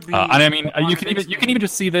they would be. And I mean, you can even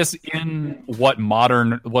just see this in what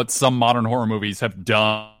some modern horror movies have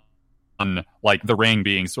done. Like The Ring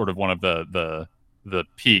being sort of one of the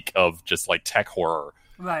peak of just like tech horror.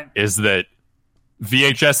 Right. Is that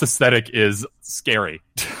VHS aesthetic is scary.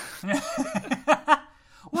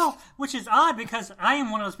 Well, which is odd, because I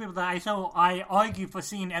am one of those people that I argue for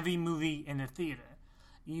seeing every movie in the theater.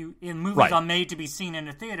 Movies are made to be seen in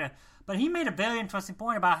the theater. But he made a very interesting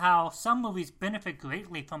point about how some movies benefit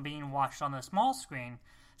greatly from being watched on the small screen,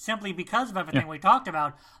 simply because of everything we talked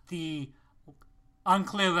about, the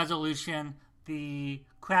unclear resolution, the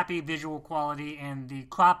crappy visual quality, and the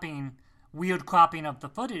weird cropping of the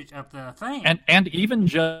footage of the frame. And even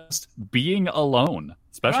just being alone,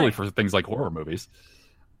 especially for things like horror movies.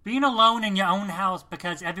 Being alone in your own house,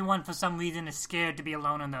 because everyone for some reason is scared to be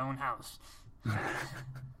alone in their own house.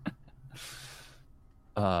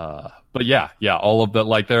 But yeah, all of the,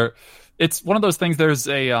 like, it's one of those things. There's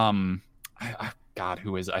a God,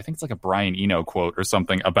 who is, I think it's like a Brian Eno quote or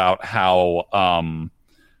something about how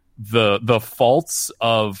the faults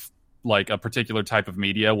of like a particular type of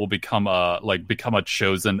media will become a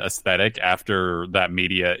chosen aesthetic after that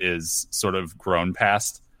media is sort of grown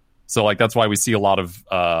past. So like that's why we see a lot of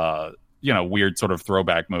weird sort of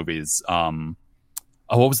throwback movies. What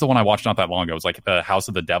was the one I watched not that long ago? It was like The House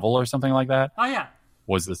of the Devil or something like that. Oh yeah.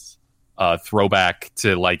 Was this throwback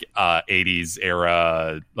to like 80s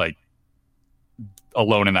era, like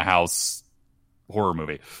alone in the house horror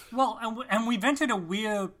movie? Well, and we've entered a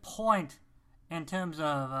weird point in terms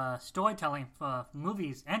of storytelling for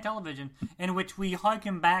movies and television, in which we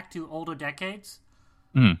harken back to older decades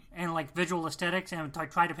and like visual aesthetics and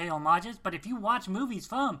try to pay homages. But if you watch movies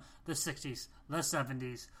from the 60s, the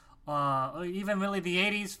 70s, or even really the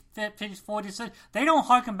 80s, 50s, 40s, they don't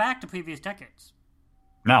harken back to previous decades.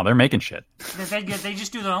 No, they're making shit. They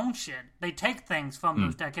just do their own shit. They take things from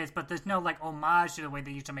those decades, but there's no like homage to the way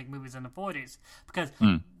they used to make movies in the 40s, because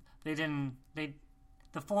the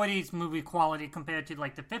 40s movie quality compared to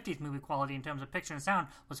like the 50s movie quality in terms of picture and sound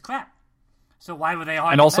was crap. So why were they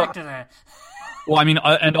harking back to that? Well, I mean,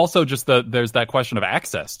 and also just there's that question of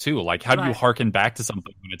access too. Like, how do you harken back to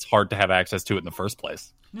something when it's hard to have access to it in the first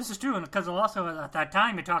place? This is true, because also at that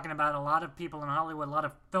time, you're talking about a lot of people in Hollywood, a lot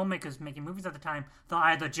of filmmakers making movies at the time, they're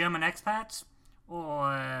either German expats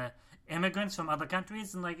or immigrants from other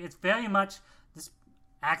countries, and like it's very much this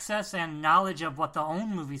access and knowledge of what their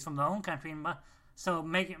own movies from their own country. So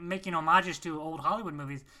making homages to old Hollywood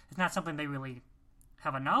movies is not something they really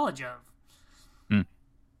have a knowledge of.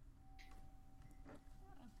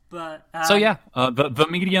 But so yeah, the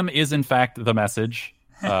medium is in fact the message.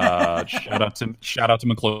 Shout out to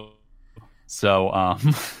McClure. So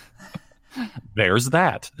there's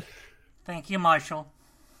that. Thank you, Marshall.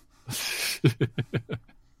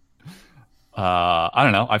 I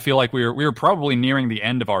don't know. I feel like we were probably nearing the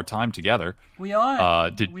end of our time together. We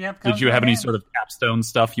are. Did you have any sort of capstone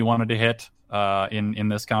stuff you wanted to hit in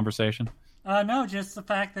this conversation? No, just the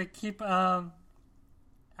fact that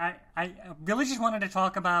I really just wanted to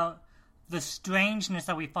talk about the strangeness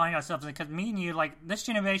that we find ourselves in, because me and you, like, this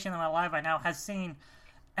generation that I'm alive right now has seen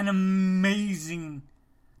an amazing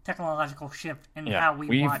technological shift in how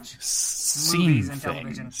we've watch movies and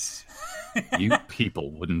television. You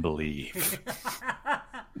people wouldn't believe.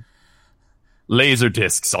 Laser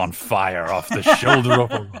discs on fire off the shoulder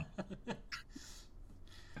of a rock.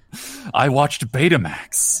 I watched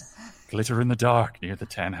Betamax glitter in the dark near the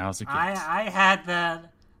Tannhauser Gate. I had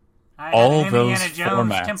that. All had those Indiana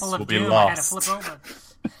Jones, formats Temple of will be Doom. lost. I had to flip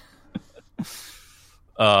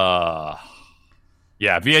over.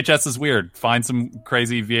 Yeah, VHS is weird. Find some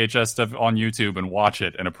crazy VHS stuff on YouTube and watch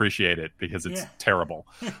it and appreciate it because it's terrible.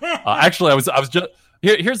 Actually, I was just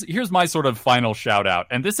here's my sort of final shout out,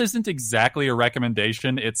 and this isn't exactly a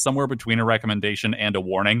recommendation. It's somewhere between a recommendation and a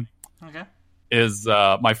warning. Okay. Is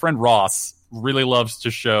my friend Ross really loves to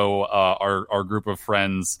show our group of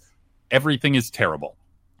friends Everything is Terrible.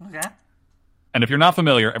 Okay. And if you're not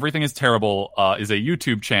familiar, Everything is Terrible is a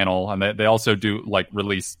YouTube channel, and they also do like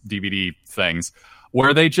release DVD things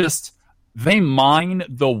where they mine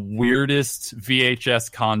the weirdest VHS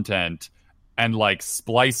content and like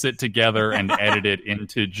splice it together and edit it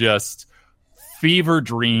into just fever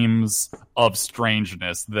dreams of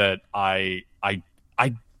strangeness that I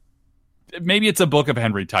maybe it's a Book of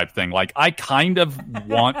Henry type thing. Like, I kind of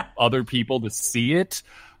want other people to see it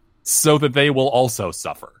so that they will also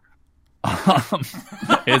suffer.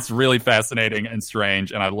 It's really fascinating and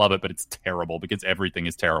strange, and I love it, but it's terrible because everything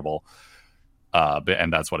is terrible.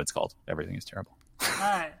 And that's what it's called. Everything is terrible. All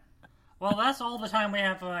right. Well, that's all the time we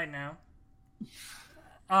have for right now.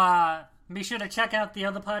 Be sure to check out the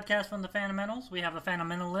other podcasts from the Fundamentals. We have a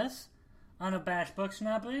Fundamentalist, Unabashed Book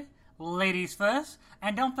Snobbery, Ladies First,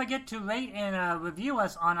 and don't forget to rate and review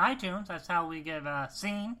us on iTunes. That's how we get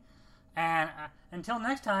seen. And until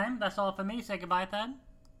next time, that's all for me. Say goodbye, Thad.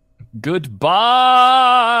 Goodbye.